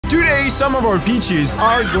some of our peaches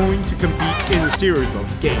are going to compete in a series of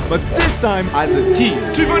games, but this time as a team.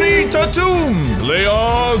 Tiffany Tatum,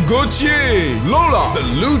 Clea, Gaultier, Lola,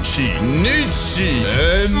 Nicci, Nicci,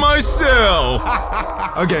 and myself.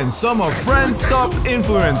 Against some of friends' top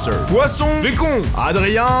influencers. Poisson, fécond,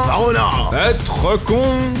 Adrien Varona. Être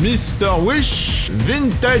con, Mr. Wish,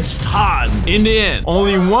 Vintage Tran. In the end,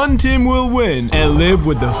 only one team will win and live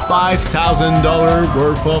with the $5,000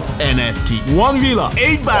 worth of NFT. One villa,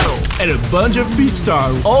 8 battles, and a bunch of beach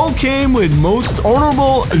stars all came with most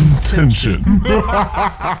honorable intention.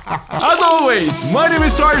 As always, my name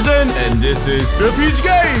is Tarzan, and this is the Beach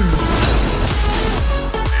Game.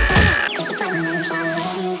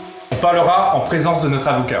 On parlera en présence de notre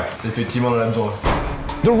avocat. Effectivement, on en a besoin.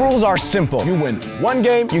 The rules are simple. You win one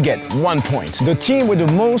game, you get 1 point. The team with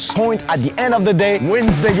the most points at the end of the day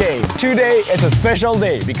wins the game. Today is a special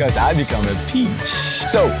day because I become a peach.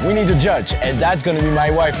 So we need a judge, and that's gonna be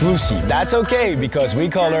my wife Lucy. That's okay because we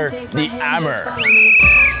call her the Hammer.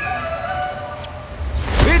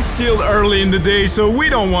 It's still early in the day, so we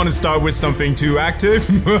don't want to start with something too active.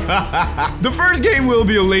 The first game will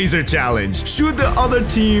be a laser challenge. Shoot the other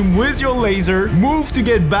team with your laser, move to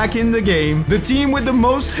get back in the game. The team with the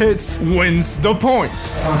most hits wins the point.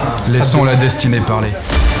 Laissons la destinée parler.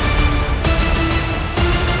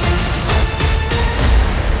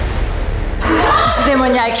 Je suis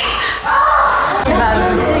démoniaque. Il va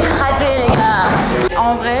vous écraser, les gars.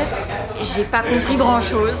 En vrai, j'ai pas compris grand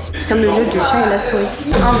chose. C'est comme le jeu du chat et la souris.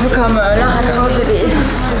 Un peu comme Lara Croft et les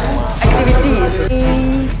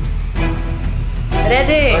activities.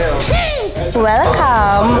 Ready?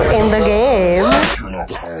 Welcome in the game.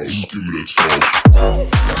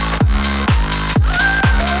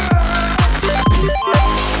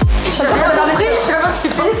 J'ai pas compris, je sais pas ce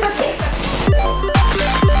qu'il fait.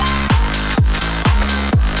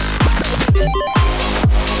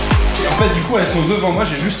 En fait, du coup, elles sont devant moi,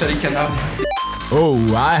 j'ai juste à les canarder. Oh,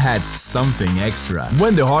 I had something extra.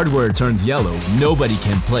 When the hardware turns yellow, nobody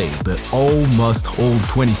can play, but all must hold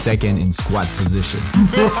 20 seconds in squat position.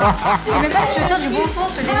 Je sais même pas si je tire du bon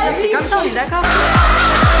sens, le délire, c'est comme ça, on est d'accord?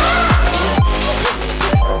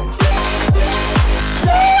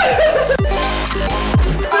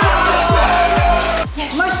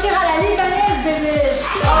 Moi je tire à la libanaise, bébé.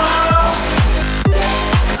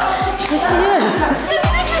 Je laisse finir.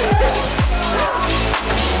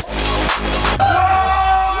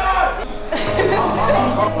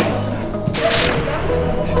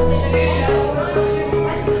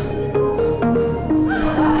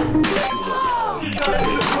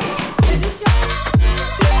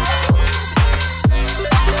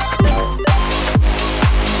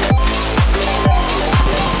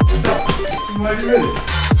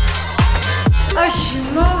 Oh, je suis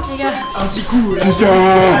mort, les gars. Un petit coup, là.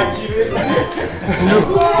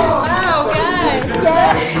 Wow, guys.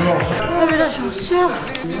 Oh, mais là, je suis en sueur.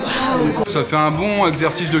 Ça fait un bon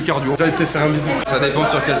exercice de cardio. J'allais te faire un bisou. Ça dépend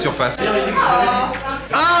sur quelle surface.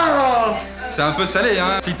 C'est un peu salé,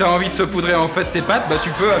 hein. Si t'as envie de saupoudrer en fait tes pattes, bah tu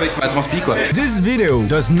peux avec ma transpi, quoi. This video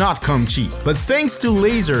does not come cheap, but thanks to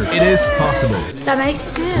Laser, it is possible. Ça m'a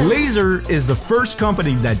excité. Laser is the first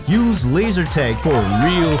company that use laser tag for a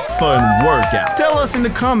real fun workout. Tell us in the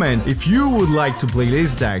comment if you would like to play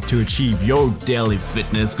laser tag to achieve your daily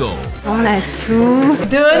fitness goal. On a tout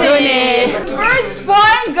donné. First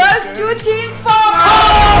point goes to Team 4.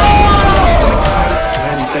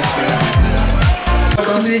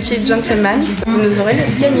 Si vous étiez gentleman, vous nous aurez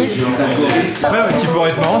laissé gagner. Après, ce qui pourrait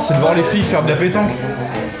être marrant, c'est de voir les filles faire de la pétanque.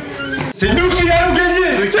 C'est nous qui allons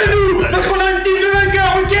gagner. C'est nous. Parce qu'on a une team de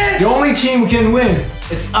vainqueurs, ok? The only team who can win,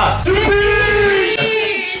 it's us.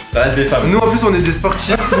 Ça reste des femmes. Nous en plus on est des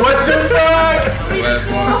sportifs. What the fuck? Ouais,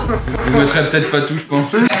 bon, vous mettrez peut-être pas tout, je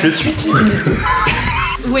pense. Je suis team.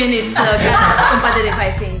 Win, it's kind of competitive,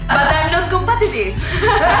 I think. But I'm not competitive.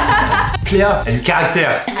 Clea, elle a du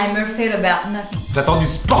caractère. I'm afraid about nothing. J'attends du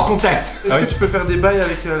sport contact. Est-ce que tu peux faire des bails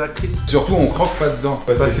avec l'actrice? Surtout, on croque pas dedans.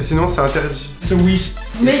 Parce que sinon c'est interdit. So wish.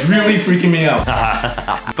 It's really freaking me out.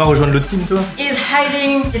 Pas rejoindre l'autre team toi? He's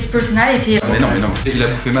hiding his personality. Mais non, mais non. Il a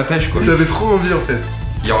bouffé ma pêche, quoi. J'avais trop envie en fait.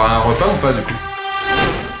 Il y aura un repas ou pas, du coup?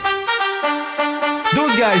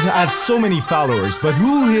 Those guys have so many followers, but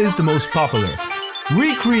who is the most popular?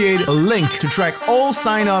 We create a link to track all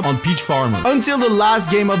sign up on Peach Farmer until the last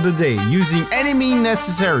game of the day using any means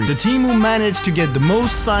necessary. The team who managed to get the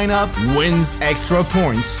most sign up wins extra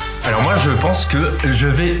points. Alors moi je pense que je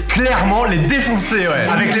vais clairement les défoncer, ouais.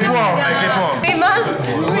 Avec les points, avec les points. We must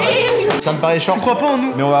win. Ça me paraît chiant. Je crois pas en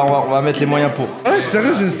nous. Mais on va mettre les moyens pour. Ouais,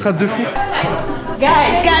 sérieux, j'ai une strat de fou.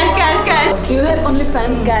 Guys. Do you have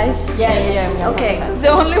OnlyFans, guys? Yeah. Okay. It's the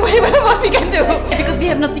only way what we can do. Because we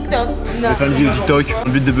have no TikTok. On va faire une vidéo TikTok.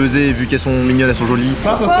 Le but de buzzer, vu qu'elles sont mignonnes, elles sont jolies.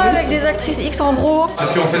 Pourquoi avec des actrices X en gros?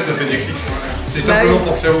 Parce qu'en fait ça fait des clics. C'est simplement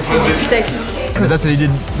pour que ça vous fasse des Putaclic. Ça c'est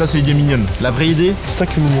l'idée mignonne. La vraie idée, c'est toi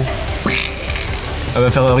qui es mignon. Elle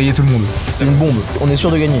va faire rire tout le monde. C'est une bombe. On est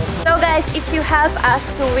sûr de gagner. So guys, if you help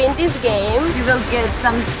us to win this game, You will get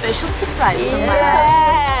some special surprise.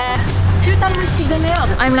 yeah. Putain de moustique de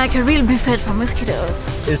merde. I'm like a real buffet for mosquitoes.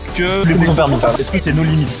 Est-ce que les coups sont permis? Est-ce que c'est nos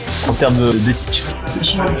limites en termes d'éthique?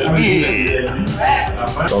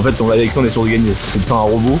 En fait, Alexandre est sûr de gagner. C'est de faire un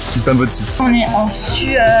robot qui spam votre site. On est en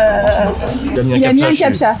sueur. Il a mis un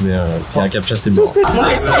captcha. Mais s'il y a un captcha, c'est bon.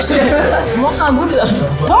 Montre un bout de...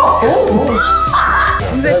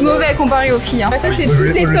 Vous êtes mauvais à comparer aux filles. Hein. Ça, c'est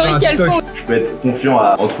toutes les stories qu'elles font. Je peux être confiant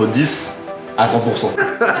à entre 10 à 100%.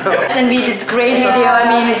 And we did great video. I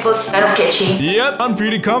mean, it was kind of catchy. Yep, I'm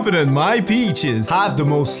pretty confident my peaches have the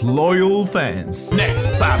most loyal fans.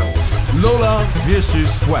 Next battles. Lola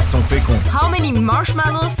versus Poisson Fécond. How many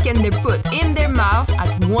marshmallows can they put in their mouth at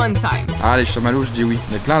one time? Ah, les chamallows, je dis oui.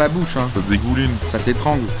 Mais plein la bouche, hein. Ça te dégouline. Ça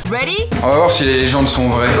t'étrangle. Ready? On va voir si les légendes sont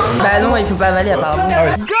vraies. Bah non, il faut pas avaler apparemment.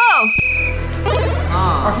 Go!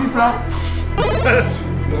 Ah, je suis plat.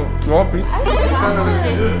 Non, plus.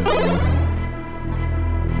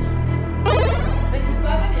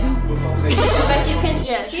 But you can,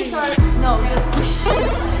 yeah. No, just push.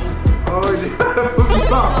 Oh, il est faut qu'il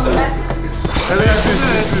part. Allez, à plus.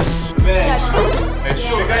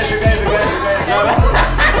 chaud.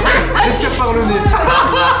 Respire par le nez.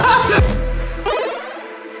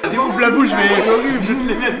 Vas-y, ouvre la bouche, mais c'est horrible, je vais te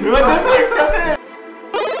les mettre. Ouais, t'as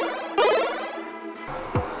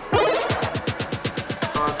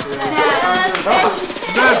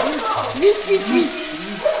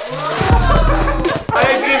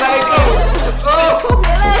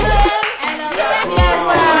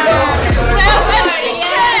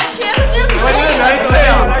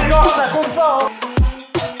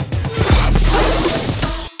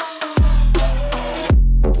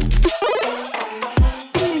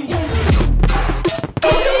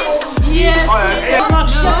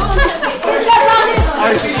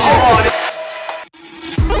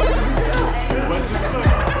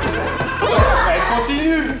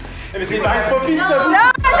Continue. Mais c'est une barre de popine, ça. No,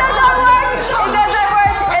 it doesn't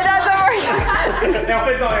work. It doesn't work. Et en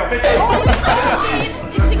fait, non, et en fait.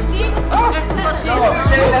 It's 16.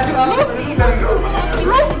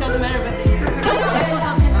 It doesn't matter, but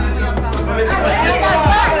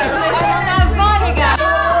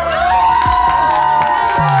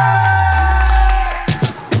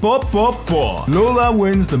Lola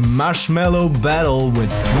wins the marshmallow battle with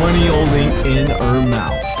 20 holding in her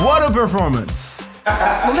mouth. What a performance!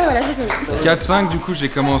 bon ben voilà, j'ai connu. 4-5, du coup, j'ai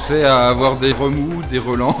commencé à avoir des remous, des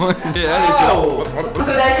relents. Et allez,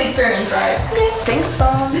 So that's experience, right? Thanks,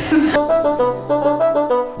 Bob.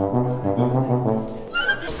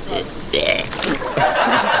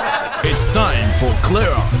 It's time for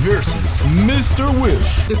Clea versus Mr.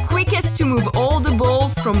 Wish. The quickest to move all the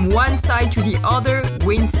balls from one side to the other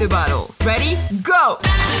wins the battle. Ready? Go!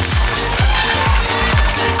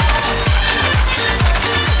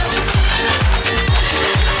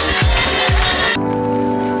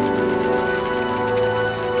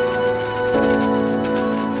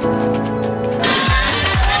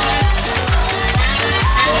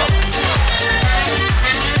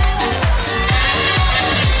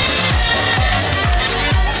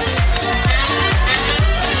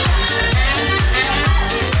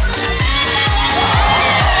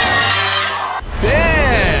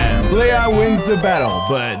 Clea wins the battle,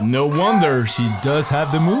 but no wonder she does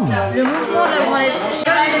have the moves. Le mouvement de la branlette.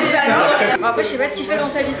 Après, je sais pas ce qu'il fait dans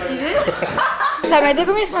sa vie privée. Ça m'a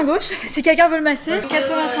dégommé le sein gauche. Si quelqu'un veut le masser,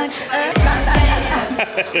 85.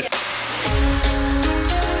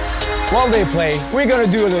 While they play, we're gonna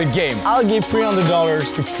do a little game. I'll give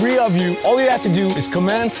 $300 to 3 of you. All you have to do is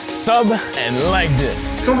comment, sub, and like this.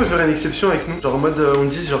 Est-ce qu'on peut faire une exception avec nous? Genre en mode on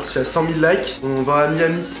dit genre si à 100 000 likes, on va à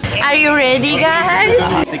Miami. Are you ready, guys?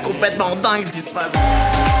 C'est complètement dingue ce qui se passe.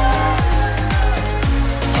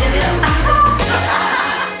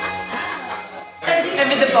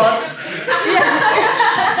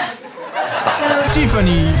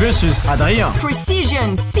 Tiffany versus Adrien.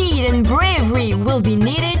 Precision, speed, and bravery will be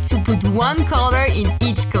needed to put one color in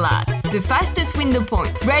each glass. The fastest win the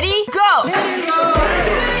point. Ready? Go!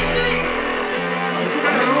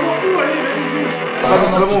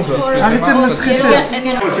 Arrêtez de me stresser.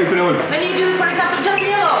 Avec que les roses. When you do, for example, just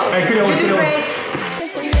yellow. Avec que les roses, que les roses.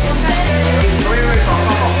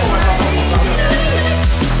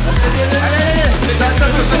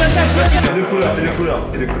 C'est des couleurs, c'est des couleurs.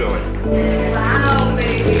 Et des couleurs, ouais. Wow,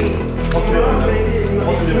 baby. Prends tous les roses.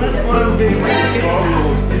 Prends tous les roses.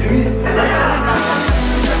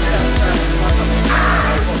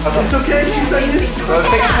 It's okay, she's like this.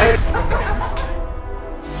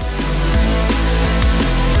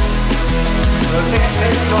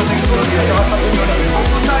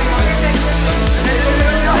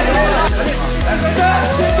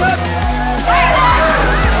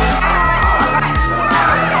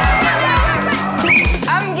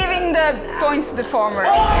 I'm giving the points to the farmer.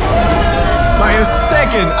 By a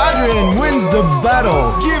second, Adrien wins the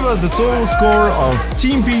battle. Give us the total score of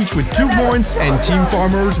Team Peach with 2 points and Team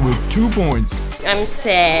Farmers with 2 points. I'm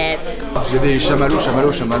sad. J'avais les chamallows.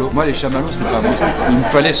 Moi, les chamallows, c'est pas bon. Il me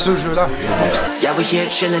fallait ce jeu-là. Ça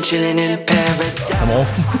me rend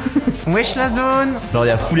fou. Wesh la zone. Genre, il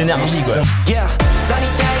y a full énergie quoi.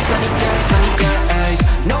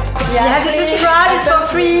 You have to subscribe, it's for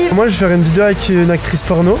free. Moi je vais faire une vidéo avec une actrice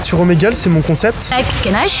porno sur Omegle, c'est mon concept.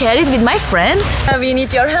 Can I share it with my friend? We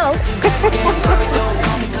need your help.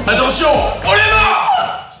 Attention, on les mains!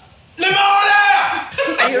 Les mains en l'air!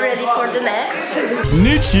 Are you ready for the next?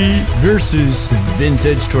 Nicci versus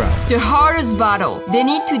Vintage Trap. The hardest battle. They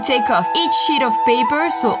need to take off each sheet of paper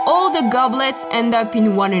so all the goblets end up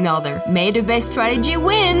in one another. May the best strategy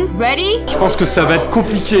win. Ready? Je pense que ça va être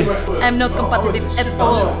compliqué. I'm not competitive at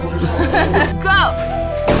all. Go!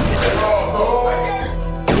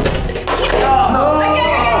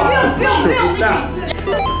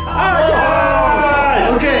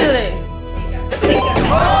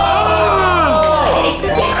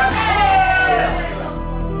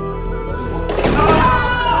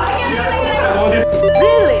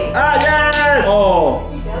 Really? Ah yes! Oh!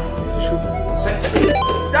 C'est chaud.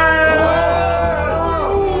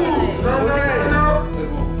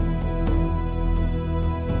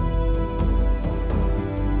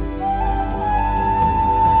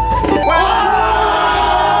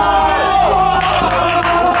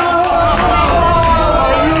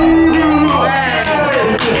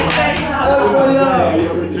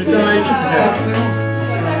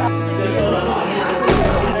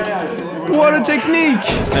 What a technique!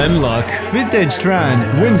 And luck. Vintage Tran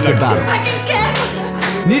wins the battle.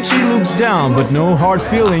 Nicci looks down, but no hard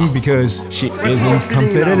feeling because she isn't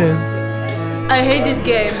competitive. I hate this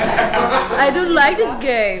game. I don't like this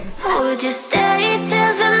game. Would you stay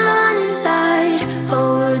till the morning light?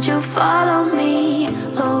 Or would you follow me?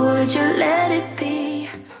 Or would you let it be?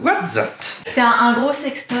 What's that? C'est un gros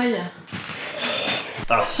sextoy.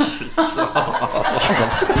 Ah putain.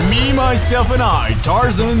 Me, myself and I,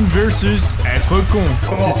 Tarzan versus être con.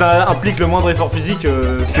 Si ça implique le moindre effort physique,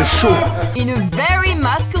 c'est chaud. In a very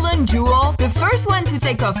masculine duel, the first one to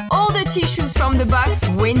take off all the tissues from the box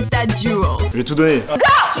wins that duel. Je vais tout donner. Go!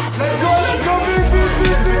 Let's go, vite.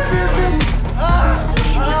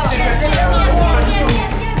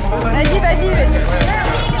 Vas-y.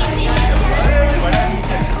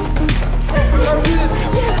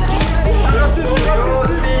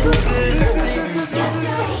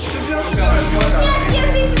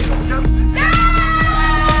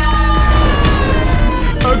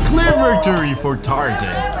 A clear victory for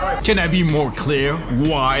Tarzan. Can I be more clear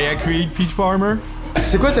why I create Peach Farmer?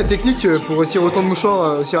 C'est quoi ta technique pour retirer autant de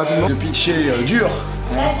mouchoirs aussi rapidement? De pitcher dur.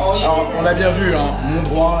 Alors, on a bien vu, hein, mon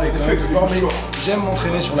droit est quand même fort, mais j'aime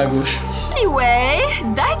m'entraîner sur la gauche. Anyway,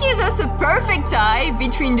 that gives us a perfect tie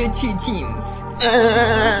between the two teams.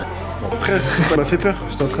 Bon, frère, ça m'a fait peur.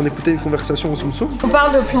 J'étais en train d'écouter une conversation au soum-soum. On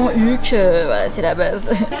parle de plan Huc, voilà, c'est la base.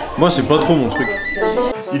 Moi, c'est pas trop mon truc.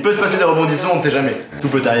 Il peut se passer des rebondissements, on ne sait jamais. Tout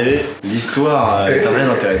peut arriver. L'histoire est rien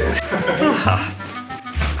d'intéressant.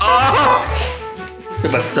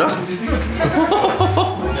 C'est basta.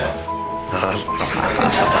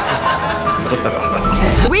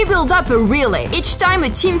 We build up a relay. Each time a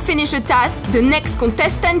team finishes a task, the next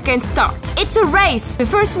contestant can start. It's a race. The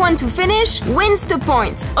first one to finish wins the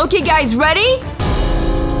points. Okay guys, ready?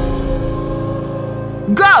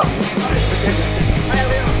 Go!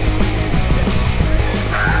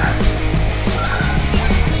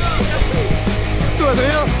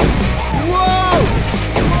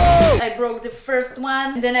 I broke the first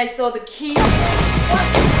one, and then I saw the key.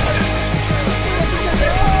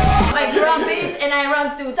 I grab it and I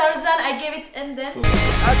run to Tarzan, I gave it and then...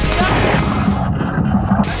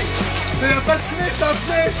 Mais y'a pas de clé, t'as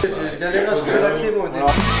fait! J'ai galéré à trouver la clé moi au début.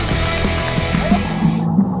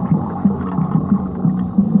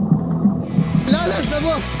 Là, je la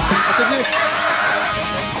vois! Attendez!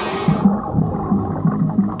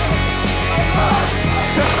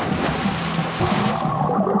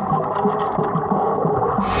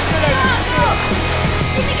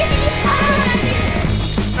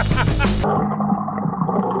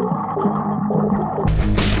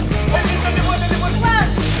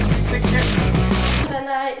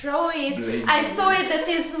 throw it. I saw it that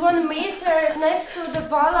is 1 meter next to the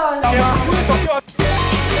balloon.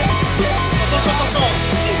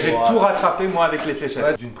 J'ai tout rattrapé moi avec les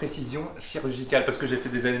fléchettes. D'une précision chirurgicale parce que j'ai fait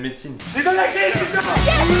des années de médecine. J'ai dans la clé, putain!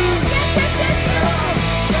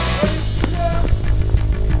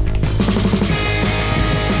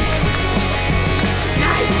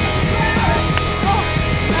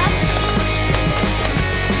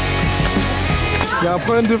 Il y a un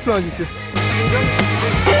problème de flingue ici.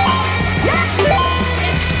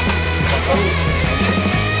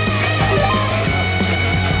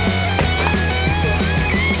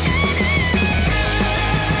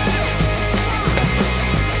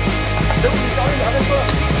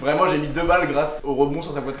 Vraiment, j'ai mis 2 balles grâce au rebond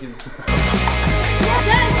sur sa poitrine.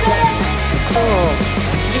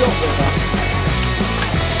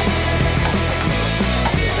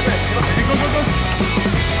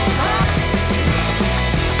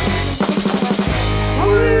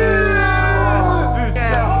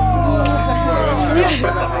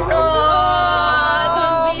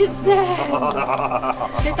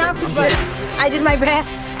 C'était un coup de bol. I did my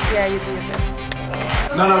best. Yeah, you did your best.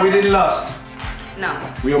 No, we didn't lost. No.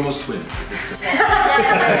 We almost win. It's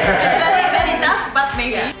very tough, but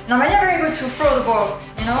maybe. Normally I'm very good to throw the ball,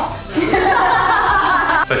 you know?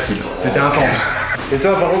 Facile, c'était intense. Et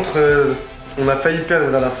toi, par contre, on a failli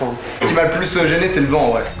perdre à la fin. Ce qui m'a le plus gêné, c'est le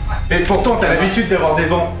vent, ouais. Mais pourtant, t'as l'habitude d'avoir des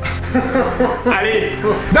vents. Allez!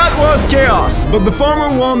 That was chaos, but the farmer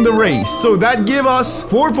won the race, so that gave us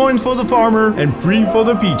 4 points for the farmer and 3 for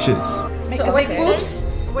the peaches. So wait, oops.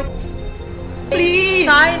 Please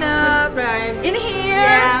Sign up. subscribe. In here.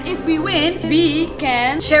 Yeah. If we win, we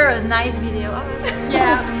can Share a nice video.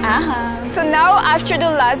 Yeah. So now, after the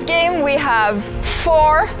last game, we have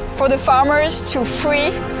 4 for the farmers to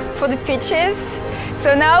 3 for the peaches.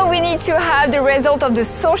 So now we need to have the result of the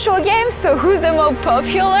social game, so who's the more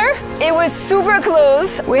popular? It was super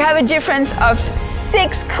close. We have a difference of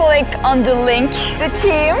 6 clicks on the link. The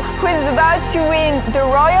team who is about to win the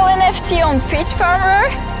Royal NFT on Peach Farmer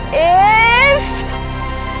is...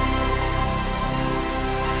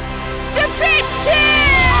 the Peach Team!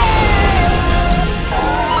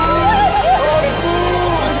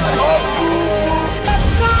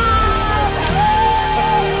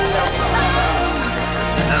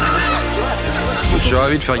 Je suis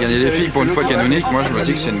ravi de faire gagner les filles pour une fois canonique. Moi, je me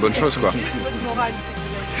dis que c'est une bonne chose, quoi.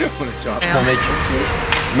 On est sur un putain mec.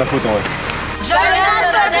 C'est ma faute en vrai. Join us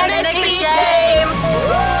for the next Peach game!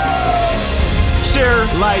 Share,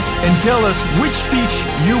 like, and tell us which peach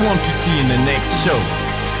you want to see in the next show.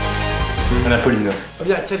 La Polina. Oh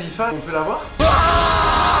bien, Khalifa, on peut la voir?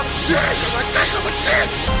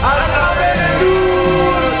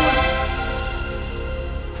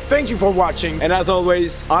 Thank you for watching, and as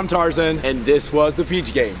always, I'm Tarzan, and this was the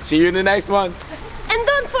Peach Game. See you in the next one. And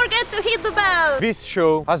don't forget to hit the bell! This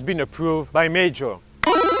show has been approved by Major.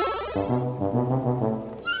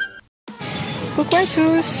 Coucou à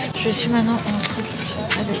tous. Je suis maintenant en couple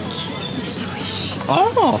avec Mr. Wish.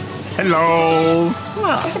 Oh, hello.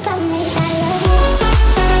 It's about me, I love you.